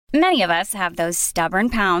Many of us have those stubborn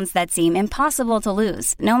pounds that seem impossible to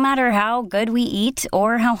lose, no matter how good we eat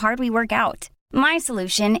or how hard we work out. My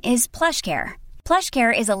solution is PlushCare.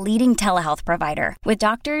 PlushCare is a leading telehealth provider with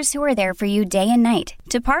doctors who are there for you day and night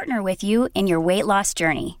to partner with you in your weight loss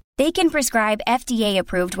journey. They can prescribe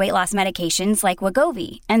FDA-approved weight loss medications like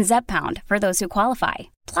Wegovy and Zepbound for those who qualify.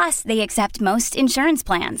 Plus, they accept most insurance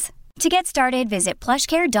plans. To get started, visit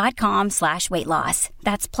plushcare.com/weightloss.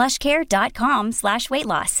 That's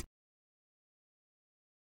plushcare.com/weightloss.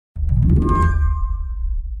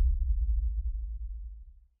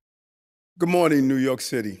 Good morning, New York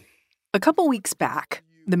City. A couple weeks back,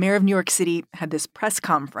 the mayor of New York City had this press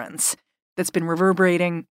conference that's been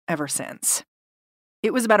reverberating ever since.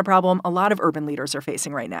 It was about a problem a lot of urban leaders are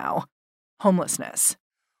facing right now: homelessness.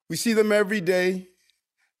 We see them every day,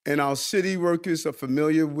 and our city workers are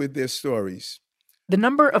familiar with their stories. The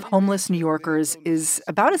number of homeless New Yorkers is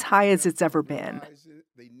about as high as it's ever been.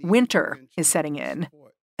 Winter is setting in,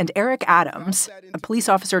 and Eric Adams, a police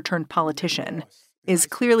officer turned politician, is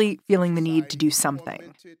clearly feeling the need to do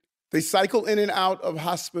something. They cycle in and out of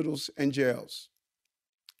hospitals and jails.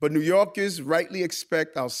 But New Yorkers rightly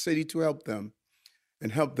expect our city to help them,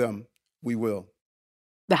 and help them we will.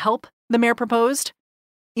 The help the mayor proposed?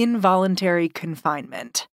 Involuntary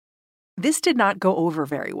confinement. This did not go over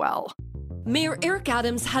very well. Mayor Eric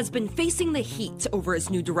Adams has been facing the heat over his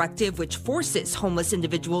new directive, which forces homeless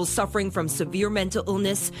individuals suffering from severe mental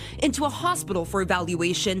illness into a hospital for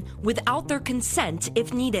evaluation without their consent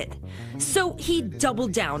if needed. So he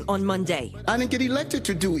doubled down on Monday. I didn't get elected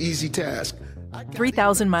to do easy tasks.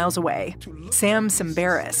 3,000 miles away, Sam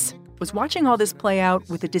Sambaris was watching all this play out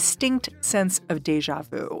with a distinct sense of deja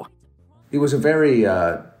vu. It was a very,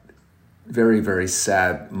 very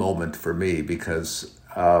sad moment for me because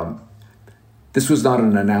this was not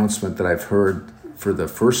an announcement that I've heard for the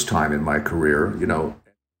first time in my career, you know.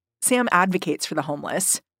 Sam advocates for the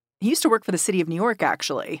homeless. He used to work for the city of New York,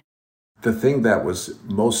 actually. The thing that was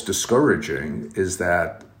most discouraging is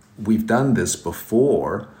that we've done this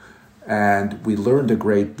before, and we learned a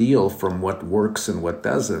great deal from what works and what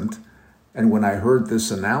doesn't. And when I heard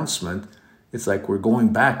this announcement, it's like we're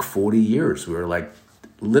going back 40 years. We're like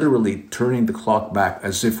literally turning the clock back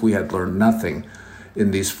as if we had learned nothing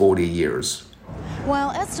in these 40 years.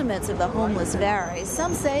 While estimates of the homeless vary,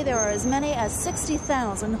 some say there are as many as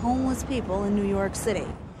 60,000 homeless people in New York City.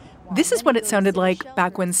 This is what it sounded like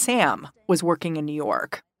back when Sam was working in New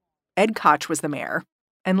York. Ed Koch was the mayor.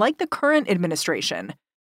 And like the current administration,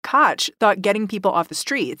 Koch thought getting people off the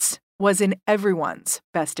streets was in everyone's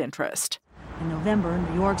best interest. In November,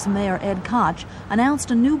 New York's Mayor Ed Koch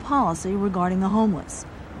announced a new policy regarding the homeless.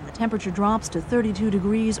 When the temperature drops to 32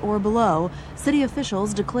 degrees or below, city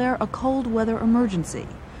officials declare a cold weather emergency.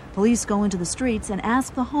 Police go into the streets and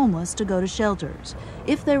ask the homeless to go to shelters.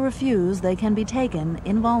 If they refuse, they can be taken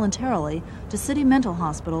involuntarily to city mental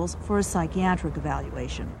hospitals for a psychiatric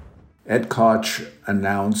evaluation. Ed Koch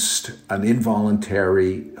announced an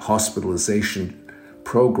involuntary hospitalization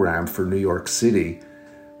program for New York City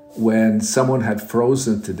when someone had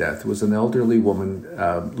frozen to death. It was an elderly woman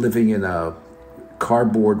living in a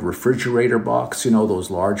cardboard refrigerator box, you know,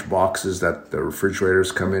 those large boxes that the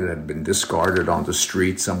refrigerators come in and had been discarded on the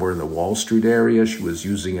street somewhere in the Wall Street area. She was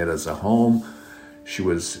using it as a home. She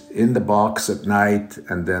was in the box at night,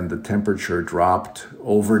 and then the temperature dropped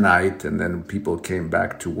overnight, and then people came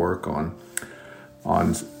back to work on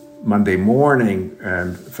Monday morning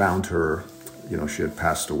and found her, you know, she had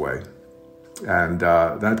passed away. And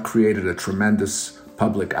that created a tremendous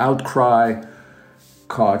public outcry.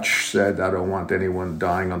 Koch said, I don't want anyone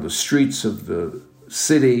dying on the streets of the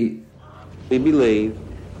city. We believe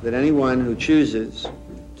that anyone who chooses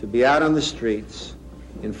to be out on the streets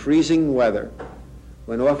in freezing weather,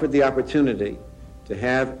 when offered the opportunity to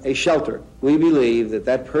have a shelter, we believe that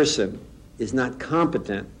that person is not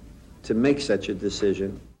competent to make such a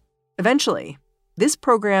decision. Eventually, this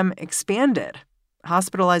program expanded,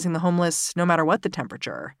 hospitalizing the homeless no matter what the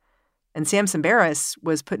temperature. And Sam Sambaris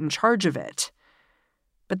was put in charge of it.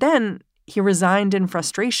 But then he resigned in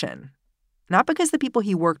frustration, not because the people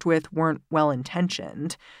he worked with weren't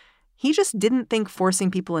well-intentioned. He just didn't think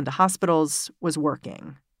forcing people into hospitals was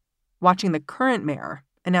working. Watching the current mayor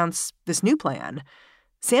announce this new plan,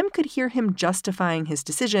 Sam could hear him justifying his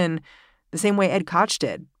decision the same way Ed Koch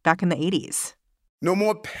did back in the 80s. No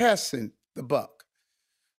more passing the buck.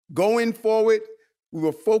 Going forward, we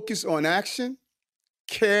will focus on action,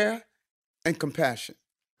 care, and compassion.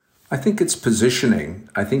 I think it's positioning.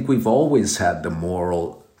 I think we've always had the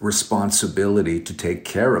moral responsibility to take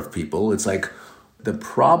care of people. It's like the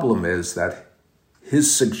problem is that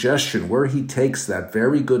his suggestion, where he takes that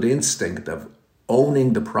very good instinct of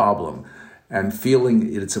owning the problem and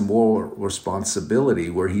feeling it's a moral responsibility.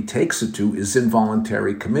 Where he takes it to is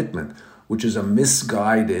involuntary commitment, which is a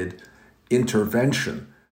misguided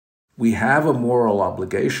intervention. We have a moral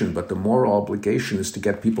obligation, but the moral obligation is to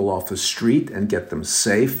get people off the street and get them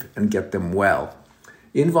safe and get them well.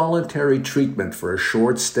 Involuntary treatment for a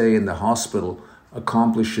short stay in the hospital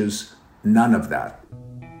accomplishes none of that.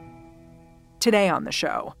 Today on the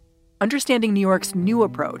show, understanding New York's new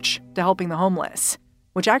approach to helping the homeless,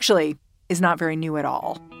 which actually is not very new at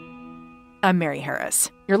all. I'm Mary Harris.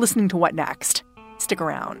 You're listening to What Next? Stick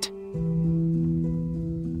around.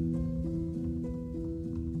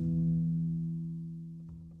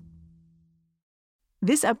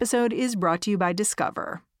 This episode is brought to you by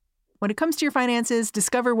Discover. When it comes to your finances,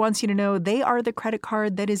 Discover wants you to know they are the credit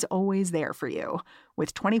card that is always there for you.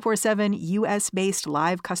 With 24/7 U.S.-based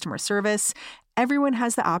live customer service, everyone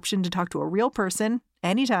has the option to talk to a real person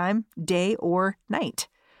anytime, day or night.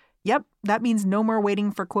 Yep, that means no more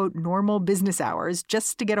waiting for, quote, normal business hours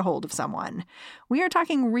just to get a hold of someone. We are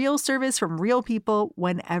talking real service from real people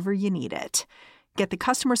whenever you need it. Get the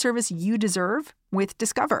customer service you deserve with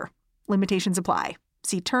Discover. Limitations apply.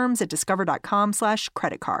 See terms at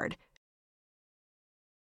discover.com/creditcard.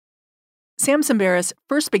 Sam Sambaris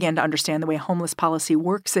first began to understand the way homeless policy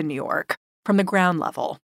works in New York from the ground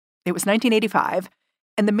level. It was 1985,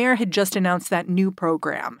 and the mayor had just announced that new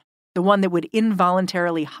program, the one that would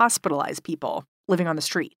involuntarily hospitalize people living on the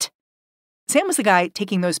street. Sam was the guy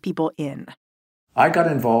taking those people in. I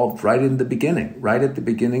got involved right at the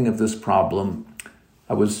beginning of this problem.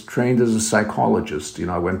 I was trained as a psychologist.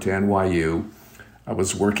 I went to NYU. I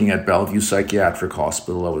was working at Bellevue Psychiatric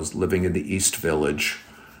Hospital. I was living in the East Village.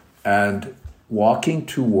 And walking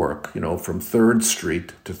to work, from 3rd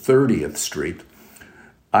Street to 30th Street,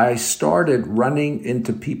 I started running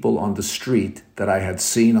into people on the street that I had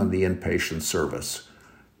seen on the inpatient service.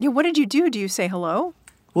 Yeah, what did you do? Do you say hello?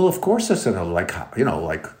 Well, of course I said hello.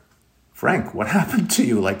 Like, Frank, what happened to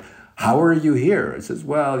you? Like, how are you here? I says,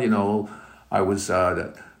 well, I was,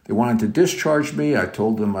 they wanted to discharge me. I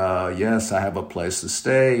told them, yes, I have a place to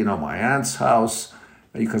stay, my aunt's house,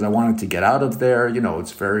 because I wanted to get out of there.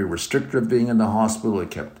 It's very restrictive being in the hospital.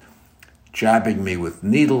 It kept jabbing me with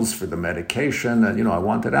needles for the medication, and, I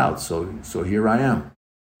wanted out. So here I am.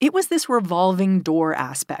 It was this revolving door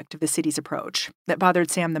aspect of the city's approach that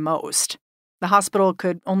bothered Sam the most. The hospital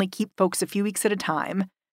could only keep folks a few weeks at a time,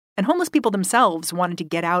 and homeless people themselves wanted to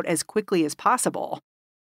get out as quickly as possible.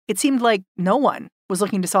 It seemed like no one was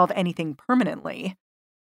looking to solve anything permanently.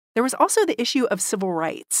 There was also the issue of civil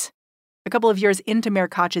rights. A couple of years into Mayor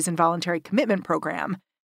Koch's involuntary commitment program,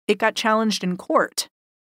 it got challenged in court.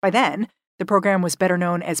 By then, the program was better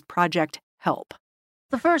known as Project HELP.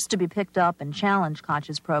 The first to be picked up and challenge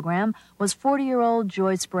Koch's program was 40-year-old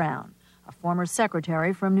Joyce Brown, a former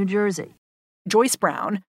secretary from New Jersey. Joyce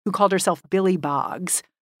Brown, who called herself Billy Boggs,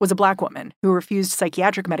 was a Black woman who refused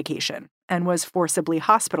psychiatric medication and was forcibly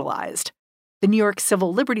hospitalized. The New York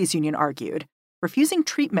Civil Liberties Union argued refusing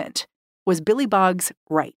treatment was Billy Boggs'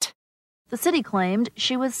 right. The city claimed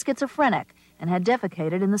she was schizophrenic and had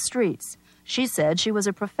defecated in the streets. She said she was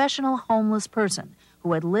a professional homeless person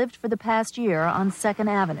who had lived for the past year on 2nd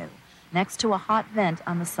Avenue, next to a hot vent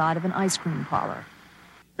on the side of an ice cream parlor.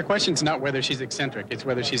 The question's not whether she's eccentric, it's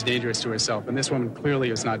whether she's dangerous to herself, and this woman clearly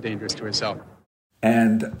is not dangerous to herself.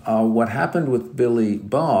 And what happened with Billy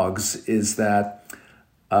Boggs is that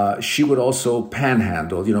she would also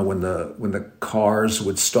panhandle. When the cars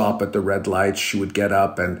would stop at the red lights, she would get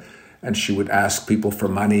up and she would ask people for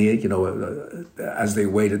money, as they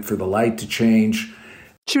waited for the light to change.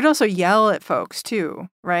 She would also yell at folks, too,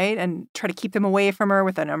 right? And try to keep them away from her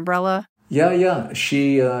with an umbrella. Yeah.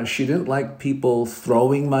 She didn't like people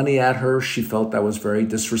throwing money at her. She felt that was very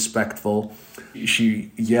disrespectful.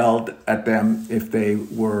 She yelled at them if they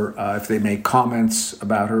made comments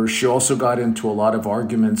about her. She also got into a lot of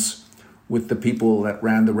arguments with the people that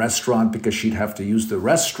ran the restaurant because she'd have to use the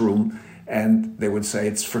restroom. And they would say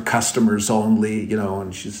it's for customers only,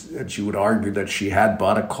 and she would argue that she had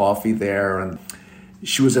bought a coffee there. And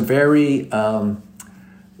she was a very,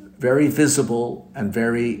 very visible and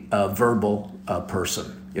very verbal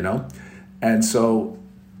person, And so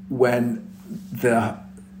when the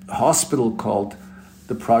hospital called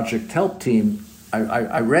the Project HELP team,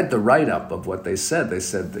 I read the write-up of what they said. They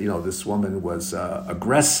said, this woman was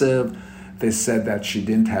aggressive. They said that she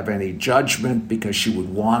didn't have any judgment because she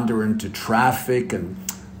would wander into traffic and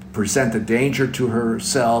present a danger to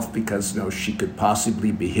herself because, she could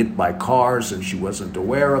possibly be hit by cars and she wasn't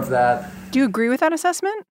aware of that. Do you agree with that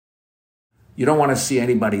assessment? You don't want to see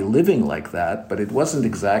anybody living like that, but it wasn't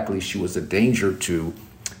exactly she was a danger to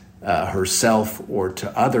herself or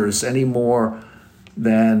to others any more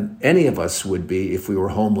than any of us would be if we were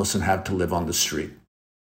homeless and had to live on the street.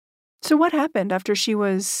 So what happened after she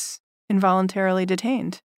was involuntarily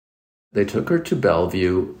detained? They took her to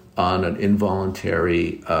Bellevue on an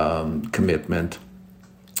involuntary commitment,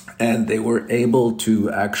 and they were able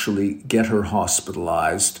to actually get her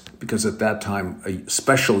hospitalized because at that time a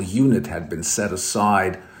special unit had been set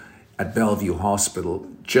aside at Bellevue Hospital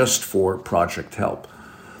just for Project HELP,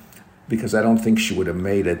 because I don't think she would have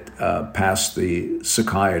made it past the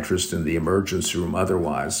psychiatrist in the emergency room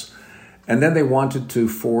otherwise. And then they wanted to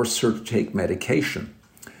force her to take medication.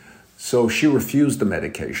 So she refused the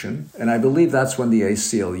medication, and I believe that's when the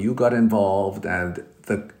ACLU got involved, and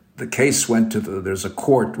the case went to there's a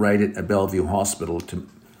court right at Bellevue Hospital to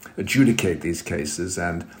adjudicate these cases,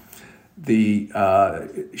 and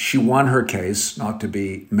she won her case not to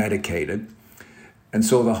be medicated. And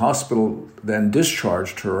so the hospital then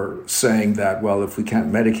discharged her, saying that, well, if we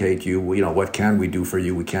can't medicate you, what can we do for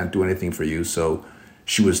you? We can't do anything for you. So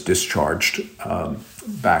she was discharged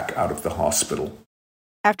back out of the hospital.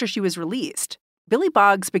 After she was released, Billy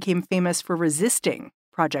Boggs became famous for resisting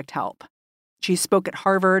Project HELP. She spoke at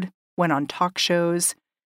Harvard, went on talk shows,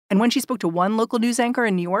 and when she spoke to one local news anchor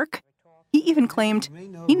in New York, he even claimed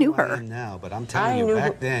he knew her. Now, but I'm telling you,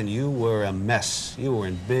 back then you were a mess. You were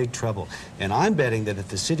in big trouble. And I'm betting that if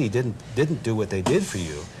the city didn't do what they did for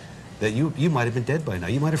you, that you might have been dead by now.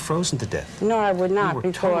 You might have frozen to death. No, I would not, you were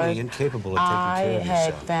because totally incapable of taking care of yourself. I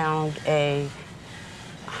had found a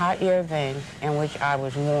hot air vent in which I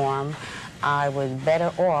was warm. I was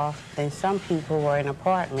better off than some people who are in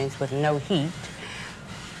apartments with no heat,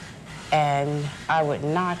 and I would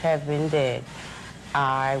not have been dead.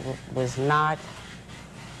 I was not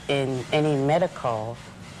in any medical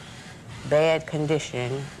bad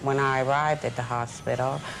condition when I arrived at the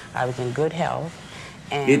hospital. I was in good health.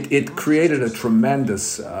 And it created a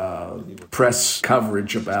tremendous press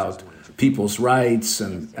coverage about people's rights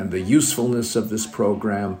and the usefulness of this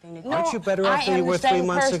program. Aren't you better off than you were 3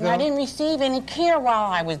 months ago? I didn't receive any care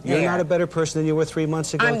while I was there. You're not a better person than you were 3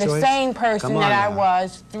 months ago, I'm the Joyce? same person that I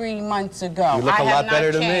was 3 months ago. You look a lot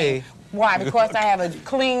better to me. Why? Because I have a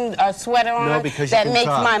clean sweater on that makes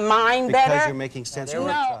my mind better? Because you're making sense of it.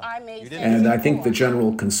 I made sense. And I think the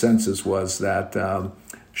general consensus was that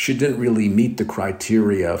she didn't really meet the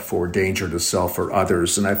criteria for danger to self or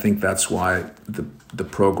others. And I think that's why the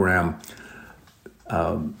program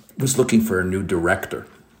was looking for a new director.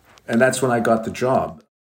 And that's when I got the job.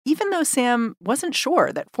 Even though Sam wasn't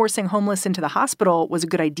sure that forcing homeless into the hospital was a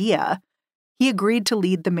good idea, he agreed to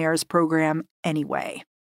lead the mayor's program anyway.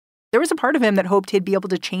 There was a part of him that hoped he'd be able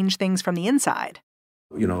to change things from the inside.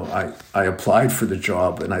 I applied for the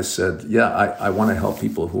job and I said, I want to help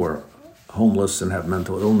people who are homeless and have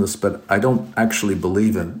mental illness, but I don't actually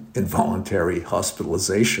believe in involuntary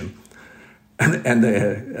hospitalization. And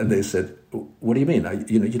they said, what do you mean?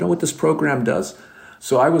 You know what this program does?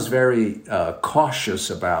 So I was very cautious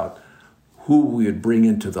about who we would bring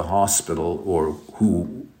into the hospital or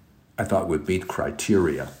who I thought would meet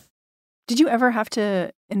criteria. Did you ever have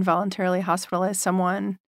to involuntarily hospitalize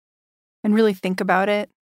someone and really think about it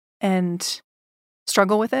and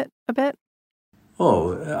struggle with it a bit?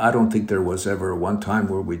 Oh, I don't think there was ever one time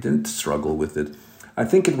where we didn't struggle with it. I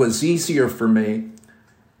think it was easier for me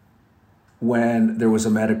when there was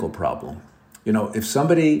a medical problem. If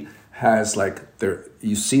somebody has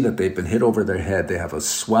you see that they've been hit over their head, they have a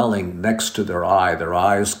swelling next to their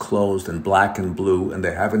eye is closed and black and blue, and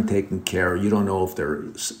they haven't taken care. You don't know if they're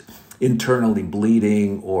internally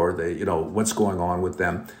bleeding or what's going on with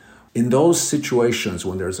them. In those situations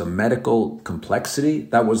when there's a medical complexity,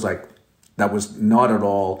 that was not at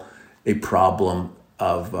all a problem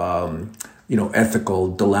of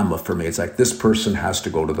ethical dilemma for me. It's like this person has to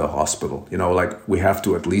go to the hospital. We have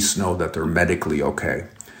to at least know that they're medically okay.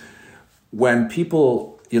 When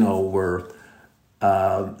people were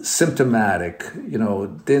symptomatic,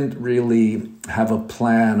 didn't really have a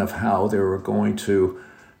plan of how they were going to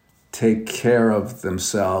take care of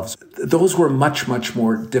themselves. Those were much, much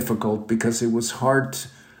more difficult because it was hard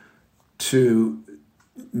to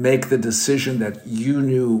make the decision that you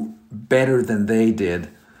knew better than they did,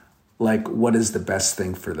 what is the best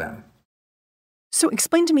thing for them. So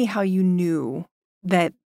explain to me how you knew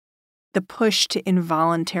that the push to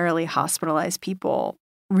involuntarily hospitalize people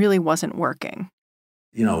really wasn't working.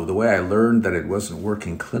 The way I learned that it wasn't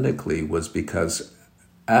working clinically was because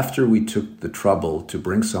after we took the trouble to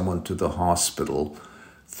bring someone to the hospital,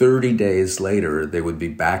 30 days later, they would be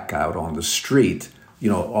back out on the street,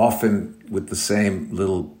 often with the same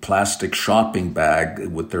little plastic shopping bag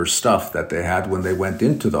with their stuff that they had when they went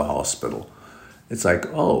into the hospital. It's like,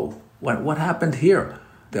 oh, what happened here?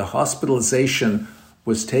 The hospitalization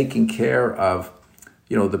was taking care of,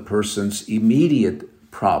 the person's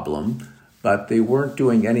immediate problem, but they weren't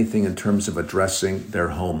doing anything in terms of addressing their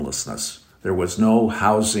homelessness. There was no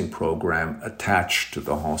housing program attached to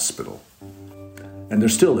the hospital. And there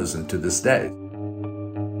still isn't to this day.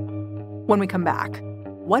 When we come back,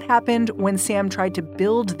 what happened when Sam tried to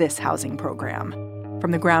build this housing program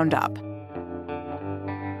from the ground up?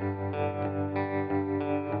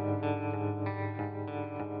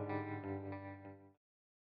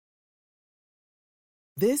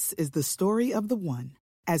 This is the story of the one.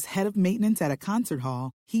 As head of maintenance at a concert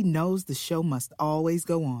hall, he knows the show must always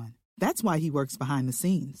go on. That's why he works behind the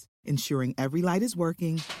scenes, ensuring every light is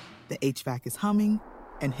working, the HVAC is humming,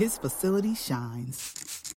 and his facility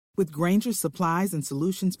shines. With Grainger's supplies and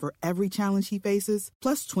solutions for every challenge he faces,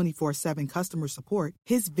 plus 24/7 customer support,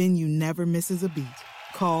 his venue never misses a beat.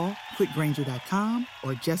 Call quickgrainger.com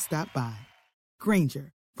or just stop by.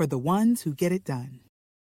 Grainger, for the ones who get it done.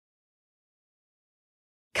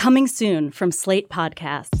 Coming soon from Slate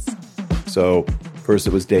Podcasts. So, first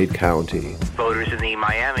it was Dade County. Voters in the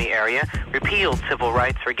Miami area repealed civil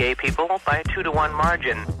rights for gay people by a 2-to-1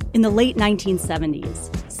 margin. In the late 1970s,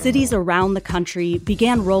 cities around the country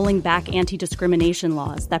began rolling back anti-discrimination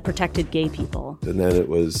laws that protected gay people. And then it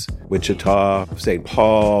was Wichita, St.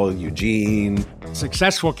 Paul, Eugene.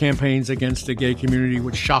 Successful campaigns against the gay community,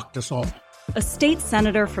 which shocked us all. A state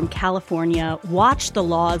senator from California watched the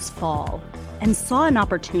laws fall and saw an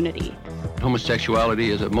opportunity.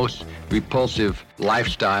 Homosexuality is a most repulsive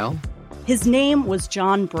lifestyle. His name was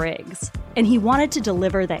John Briggs, and he wanted to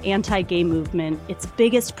deliver the anti-gay movement its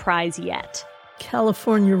biggest prize yet.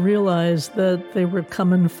 California realized that they were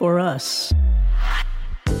coming for us.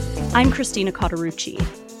 I'm Christina Cauterucci.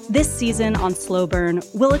 This season on Slow Burn,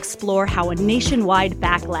 we'll explore how a nationwide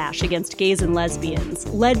backlash against gays and lesbians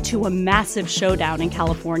led to a massive showdown in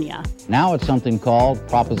California. Now it's something called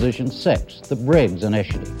Proposition 6, the Briggs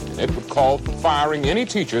Initiative. It would call for firing any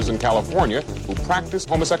teachers in California who practice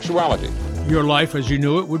homosexuality. Your life as you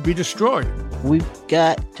knew it would be destroyed. We've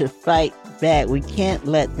got to fight back. We can't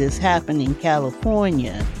let this happen in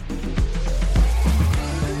California.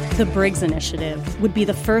 The Briggs Initiative would be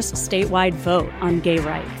the first statewide vote on gay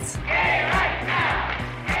rights. Gay rights now!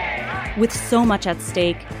 Gay rights! With so much at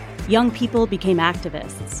stake, young people became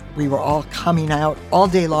activists. We were all coming out all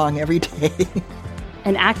day long, every day.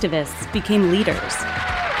 And activists became leaders.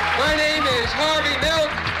 My name is Harvey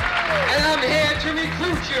Milk, and I'm here to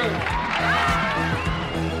recruit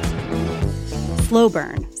you. Slow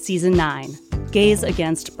Burn, Season 9, Gays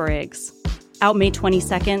Against Briggs. Out May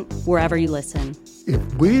 22nd, wherever you listen.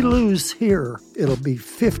 If we lose here, it'll be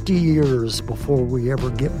 50 years before we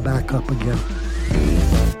ever get back up again.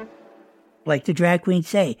 Like the drag queens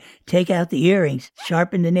say, take out the earrings,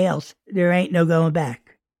 sharpen the nails. There ain't no going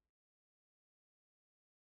back.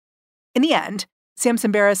 In the end,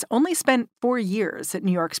 Samson Barris only spent 4 years at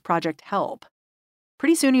New York's Project HELP.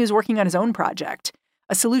 Pretty soon he was working on his own project,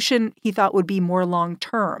 a solution he thought would be more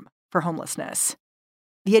long-term for homelessness.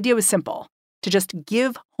 The idea was simple: to just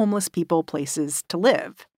give homeless people places to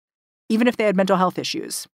live, even if they had mental health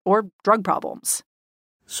issues or drug problems.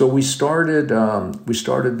 So we started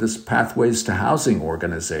this Pathways to Housing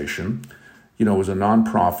organization. It was a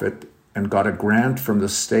nonprofit and got a grant from the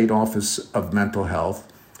State Office of Mental Health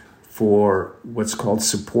for what's called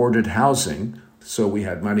supported housing. So we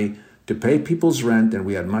had money to pay people's rent, and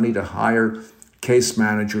we had money to hire case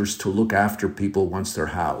managers to look after people once they're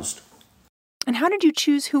housed. And how did you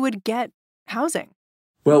choose who would get housing?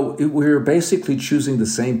 Well, we were basically choosing the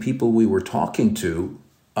same people we were talking to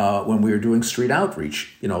when we were doing street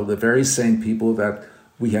outreach. The very same people that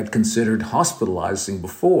we had considered hospitalizing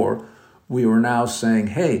before. We were now saying,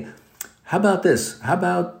 hey, how about this? How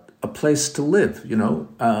about a place to live?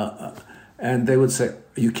 And they would say,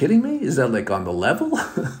 are you kidding me? Is that like on the level?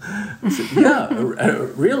 Said, yeah,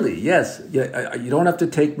 really, yes. Yeah, you don't have to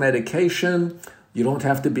take medication. You don't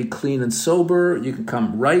have to be clean and sober. You can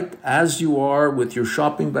come right as you are with your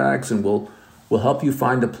shopping bags, and we'll help you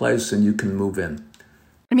find a place and you can move in.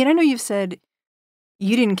 I mean, I know you've said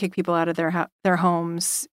you didn't kick people out of their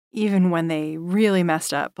homes even when they really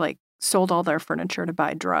messed up, like sold all their furniture to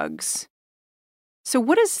buy drugs. So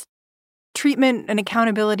what does treatment and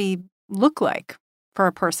accountability look like for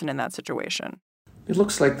a person in that situation? It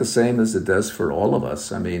looks like the same as it does for all of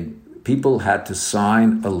us. I mean, people had to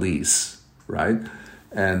sign a lease, right?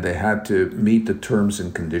 And they had to meet the terms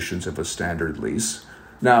and conditions of a standard lease.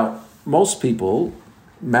 Now, most people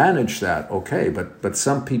managed that okay, but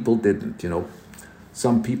some people didn't.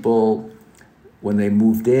 Some people, when they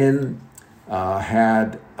moved in,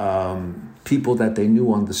 had people that they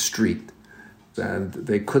knew on the street. And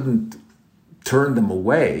they couldn't turn them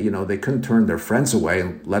away. They couldn't turn their friends away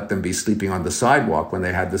and let them be sleeping on the sidewalk when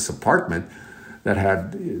they had this apartment that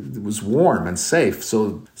it was warm and safe.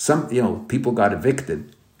 So some, people got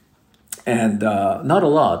evicted. And not a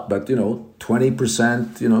lot, but,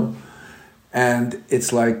 20%, And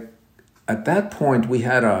it's like, at that point, we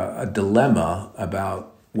had a dilemma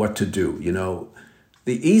about what to do.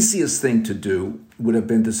 The easiest thing to do would have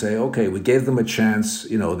been to say, okay, we gave them a chance,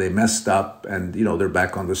 they messed up and, they're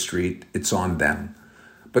back on the street. It's on them.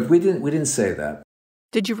 But we didn't say that.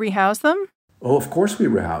 Did you rehouse them? Oh, of course we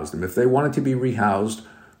rehoused them. If they wanted to be rehoused,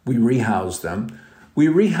 we rehoused them. We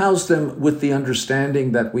rehoused them with the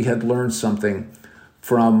understanding that we had learned something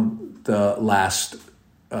from the last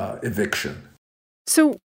eviction.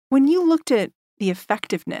 So when you looked at the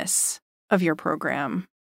effectiveness of your program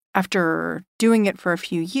after doing it for a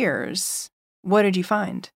few years, what did you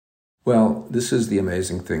find? Well, this is the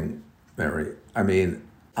amazing thing, Mary. I mean,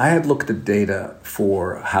 I had looked at data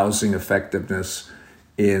for housing effectiveness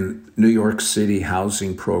in New York City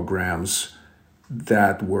housing programs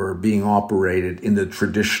that were being operated in the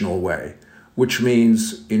traditional way, which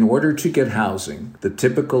means in order to get housing, the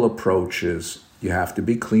typical approach is you have to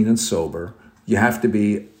be clean and sober, you have to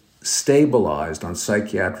be stabilized on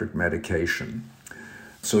psychiatric medication.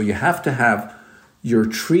 So you have to have your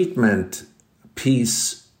treatment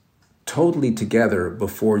piece totally together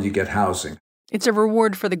before you get housing. It's a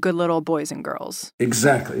reward for the good little boys and girls.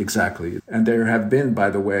 Exactly. And there have been, by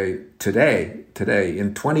the way, today,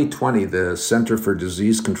 in 2020, the Center for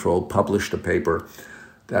Disease Control published a paper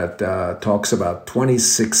that talks about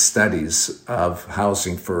 26 studies of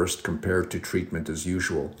housing first compared to treatment as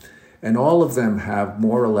usual. And all of them have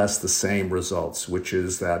more or less the same results, which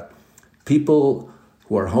is that people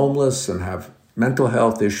who are homeless and have mental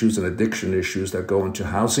health issues and addiction issues that go into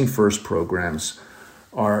housing first programs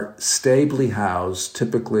are stably housed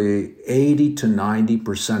typically 80 to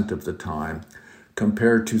 90% of the time,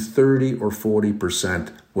 compared to 30 or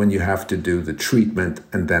 40% when you have to do the treatment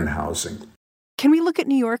and then housing. Can we look at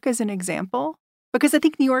New York as an example? Because I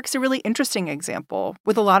think New York's a really interesting example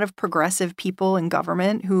with a lot of progressive people in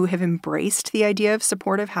government who have embraced the idea of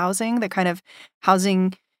supportive housing, the kind of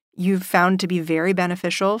housing you've found to be very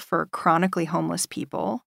beneficial for chronically homeless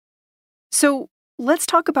people. So let's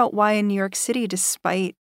talk about why in New York City,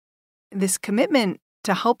 despite this commitment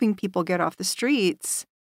to helping people get off the streets,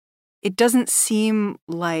 it doesn't seem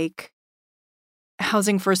like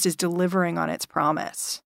Housing First is delivering on its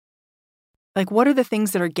promise. Like, what are the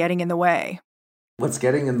things that are getting in the way? What's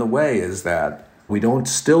getting in the way is that we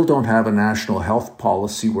still don't have a national health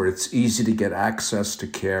policy where it's easy to get access to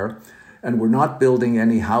care, and we're not building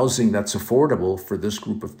any housing that's affordable for this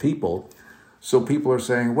group of people. So people are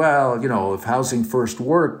saying, well, if Housing First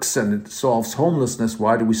works and it solves homelessness,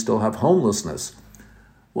 why do we still have homelessness?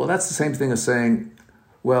 Well, that's the same thing as saying,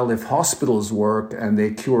 well, if hospitals work and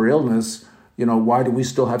they cure illness, why do we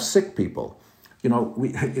still have sick people?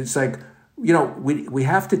 It's like, we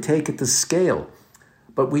have to take it to scale,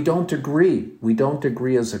 but we don't agree. We don't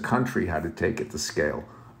agree as a country how to take it to scale.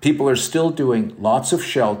 People are still doing lots of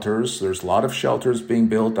shelters. There's a lot of shelters being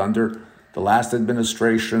built under the last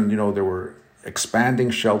administration. There were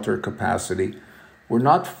expanding shelter capacity. We're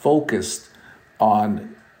not focused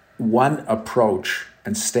on one approach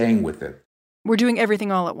and staying with it. We're doing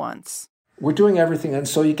everything all at once. We're doing everything, and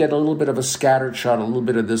so you get a little bit of a scattered shot, a little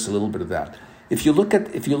bit of this, a little bit of that. If you look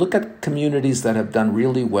at communities that have done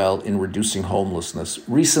really well in reducing homelessness,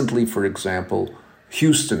 recently, for example,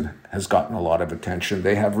 Houston has gotten a lot of attention.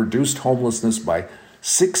 They have reduced homelessness by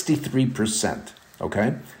 63%,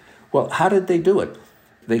 okay? Well, how did they do it?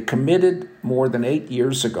 They committed more than 8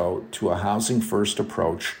 years ago to a housing first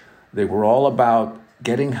approach. They were all about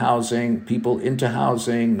getting housing, people into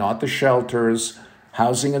housing, not the shelters,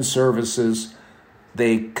 housing and services.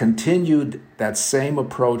 They continued that same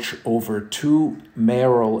approach over 2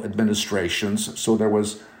 mayoral administrations, so there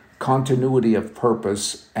was continuity of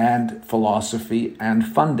purpose and philosophy and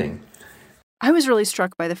funding. I was really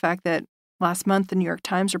struck by the fact that last month the New York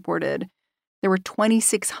Times reported there were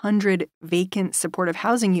 2,600 vacant supportive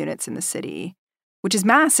housing units in the city, which is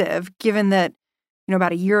massive given that,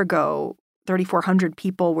 about a year ago, 3,400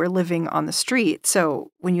 people were living on the street.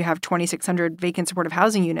 So when you have 2,600 vacant supportive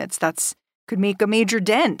housing units, could make a major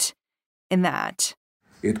dent in that.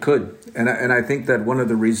 It could. And I think that one of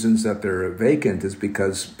the reasons that they're vacant is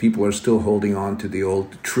because people are still holding on to the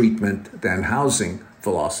old treatment then housing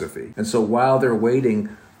philosophy. And so while they're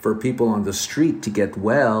waiting for people on the street to get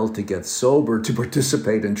well, to get sober, to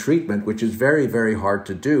participate in treatment, which is very, very hard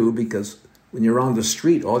to do because when you're on the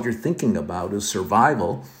street, all you're thinking about is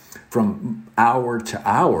survival. from hour to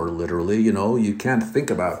hour, literally. You can't think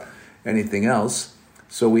about anything else.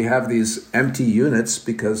 So we have these empty units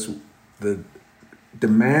because the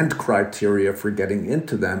demand criteria for getting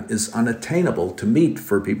into them is unattainable to meet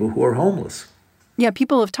for people who are homeless. Yeah,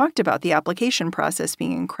 people have talked about the application process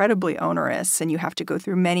being incredibly onerous, and you have to go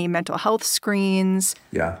through many mental health screens,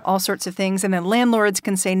 all sorts of things. And then landlords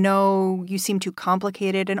can say, no, you seem too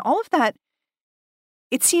complicated. And all of that,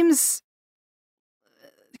 it seems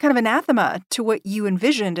kind of anathema to what you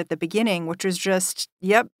envisioned at the beginning, which was just,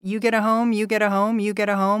 yep, you get a home, you get a home, you get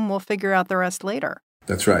a home, we'll figure out the rest later.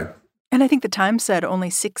 That's right. And I think the Times said only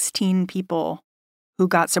 16 people who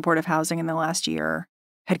got supportive housing in the last year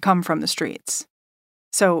had come from the streets.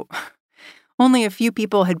 So only a few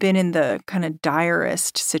people had been in the kind of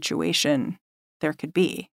direst situation there could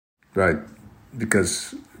be. Right.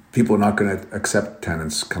 Because people are not going to accept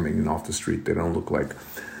tenants coming in off the street. They don't look like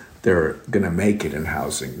they're going to make it in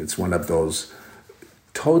housing. It's one of those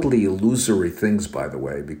totally illusory things, by the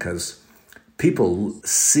way, because people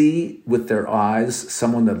see with their eyes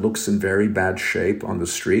someone that looks in very bad shape on the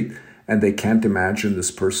street, and they can't imagine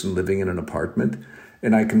this person living in an apartment.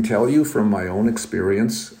 And I can tell you from my own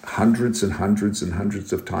experience, hundreds and hundreds and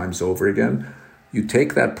hundreds of times over again, you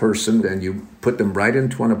take that person and you put them right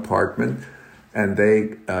into an apartment, and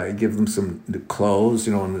they give them some clothes,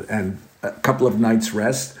 and a couple of nights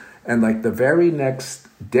rest. And like the very next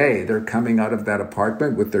day, they're coming out of that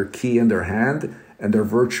apartment with their key in their hand, and they're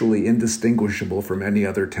virtually indistinguishable from any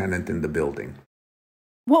other tenant in the building.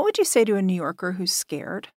 What would you say to a New Yorker who's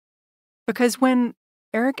scared? Because when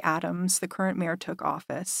Eric Adams, the current mayor, took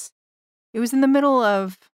office, it was in the middle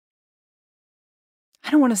of,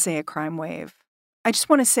 I don't want to say a crime wave. I just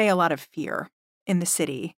want to say a lot of fear in the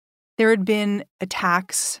city. There had been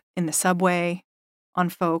attacks in the subway on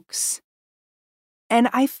folks. And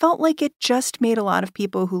I felt like it just made a lot of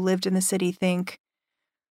people who lived in the city think,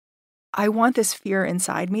 I want this fear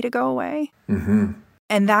inside me to go away. Mm-hmm.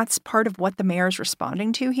 And that's part of what the mayor's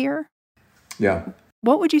responding to here. Yeah.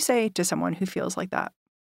 What would you say to someone who feels like that?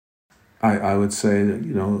 I would say,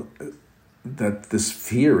 that this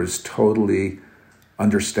fear is totally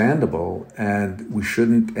understandable, and we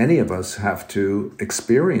shouldn't, any of us, have to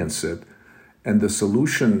experience it. And the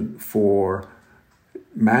solution for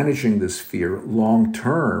managing this fear long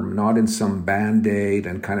term, not in some Band-Aid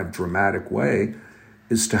and kind of dramatic way,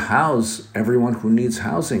 is to house everyone who needs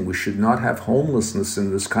housing. We should not have homelessness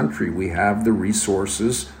in this country. We have the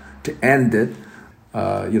resources to end it.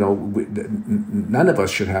 None of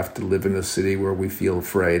us should have to live in a city where we feel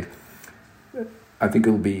afraid. I think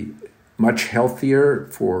it'll be much healthier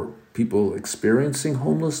for people experiencing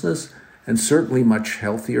homelessness, and certainly much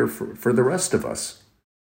healthier for the rest of us.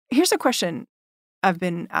 Here's a question I've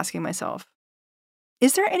been asking myself.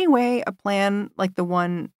 Is there any way a plan like the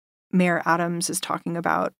one Mayor Adams is talking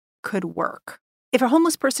about could work? If a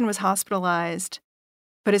homeless person was hospitalized,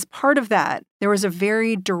 but as part of that, there was a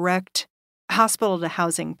very direct hospital to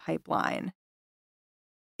housing pipeline.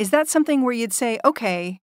 Is that something where you'd say,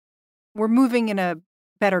 okay, we're moving in a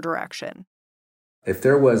better direction? If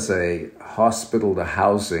there was a hospital to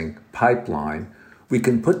housing pipeline, we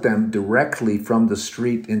can put them directly from the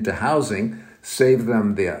street into housing, save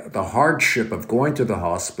them the hardship of going to the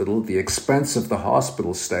hospital, the expense of the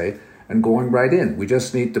hospital stay, and going right in. We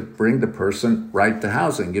just need to bring the person right to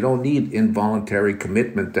housing. You don't need involuntary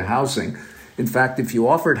commitment to housing. In fact, if you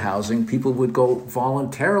offered housing, people would go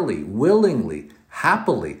voluntarily, willingly,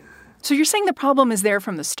 happily. So you're saying the problem is there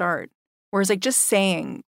from the start, whereas like just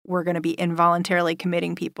saying we're going to be involuntarily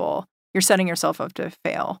committing people, you're setting yourself up to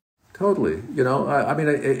fail. Totally.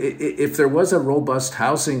 If there was a robust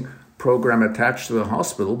housing program attached to the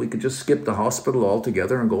hospital, we could just skip the hospital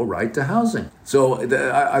altogether and go right to housing. So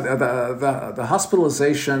the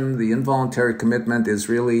hospitalization, the involuntary commitment is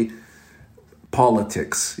really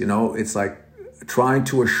politics. It's like trying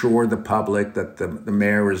to assure the public that the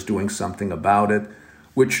mayor is doing something about it,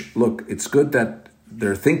 which, look, it's good that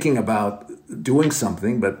they're thinking about doing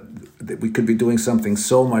something, but we could be doing something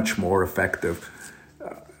so much more effective.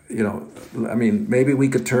 Maybe we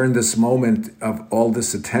could turn this moment of all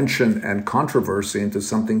this attention and controversy into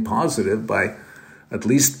something positive by at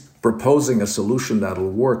least proposing a solution that'll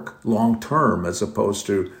work long term as opposed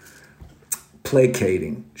to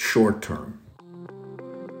placating short term.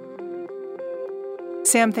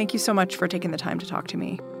 Sam, thank you so much for taking the time to talk to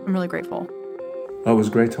me. I'm really grateful. Oh, it was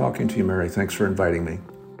great talking to you, Mary. Thanks for inviting me.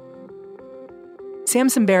 Sam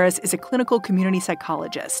Sambaris is a clinical community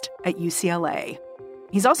psychologist at UCLA.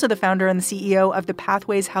 He's also the founder and the CEO of the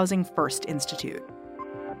Pathways Housing First Institute.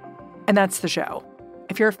 And that's the show.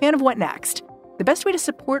 If you're a fan of What Next, the best way to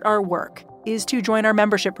support our work is to join our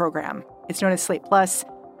membership program. It's known as Slate Plus.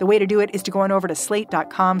 The way to do it is to go on over to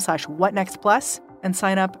slate.com/whatnextplus and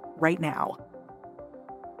sign up right now.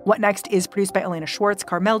 What Next is produced by Elena Schwartz,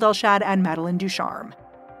 Carmel Delshad, and Madeline Ducharme.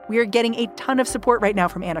 We are getting a ton of support right now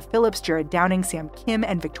from Anna Phillips, Jared Downing, Sam Kim,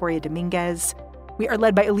 and Victoria Dominguez. We are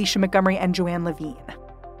led by Alicia Montgomery and Joanne Levine.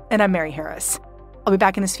 And I'm Mary Harris. I'll be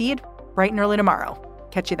back in this feed bright and early tomorrow.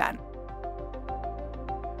 Catch you then.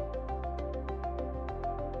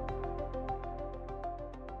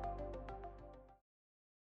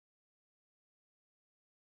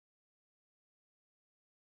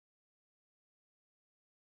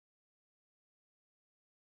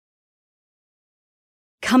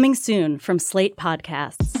 Coming soon from Slate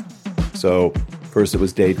Podcasts. So first it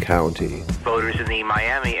was Dade County. Voters in the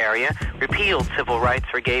Miami area repealed civil rights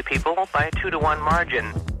for gay people by a 2-to-1 margin.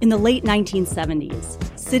 In the late 1970s,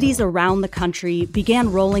 cities around the country began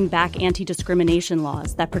rolling back anti-discrimination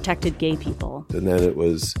laws that protected gay people. And then it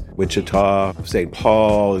was Wichita, St.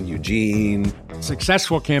 Paul, Eugene.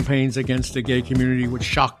 Successful campaigns against the gay community, which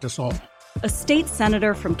shocked us all. A state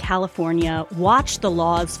senator from California watched the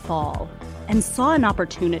laws fall and saw an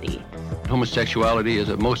opportunity. Homosexuality is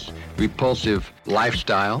a most repulsive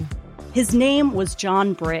lifestyle. His name was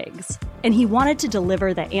John Briggs, and he wanted to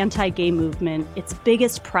deliver the anti-gay movement its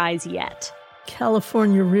biggest prize yet.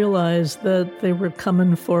 California realized that they were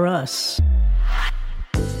coming for us.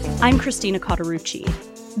 I'm Christina Cauterucci.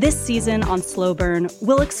 This season on Slow Burn,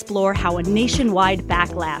 we'll explore how a nationwide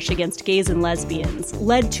backlash against gays and lesbians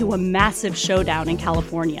led to a massive showdown in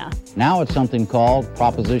California. Now it's something called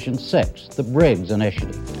Proposition 6, the Briggs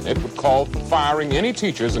Initiative. It would call for firing any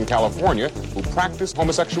teachers in California who practice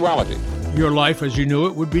homosexuality. Your life as you knew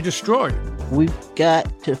it would be destroyed. We've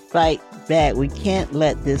got to fight back. We can't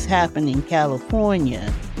let this happen in California.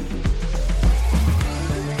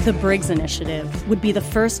 The Briggs Initiative would be the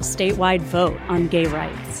first statewide vote on gay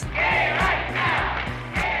rights. Gay rights now!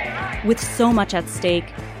 Gay rights! With so much at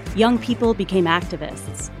stake, young people became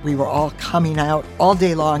activists. We were all coming out all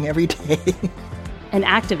day long, every day. And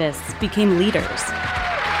activists became leaders.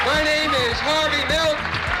 My name is Harvey Milk,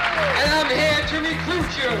 and I'm here to recruit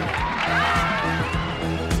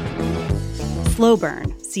you. Slow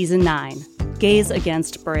Burn, Season 9, Gays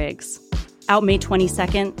Against Briggs. Out May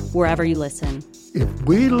 22nd, wherever you listen. If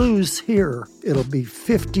we lose here, it'll be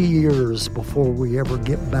 50 years before we ever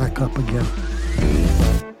get back up again.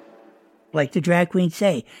 Like the drag queens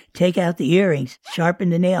say, take out the earrings, sharpen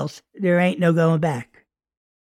the nails. There ain't no going back.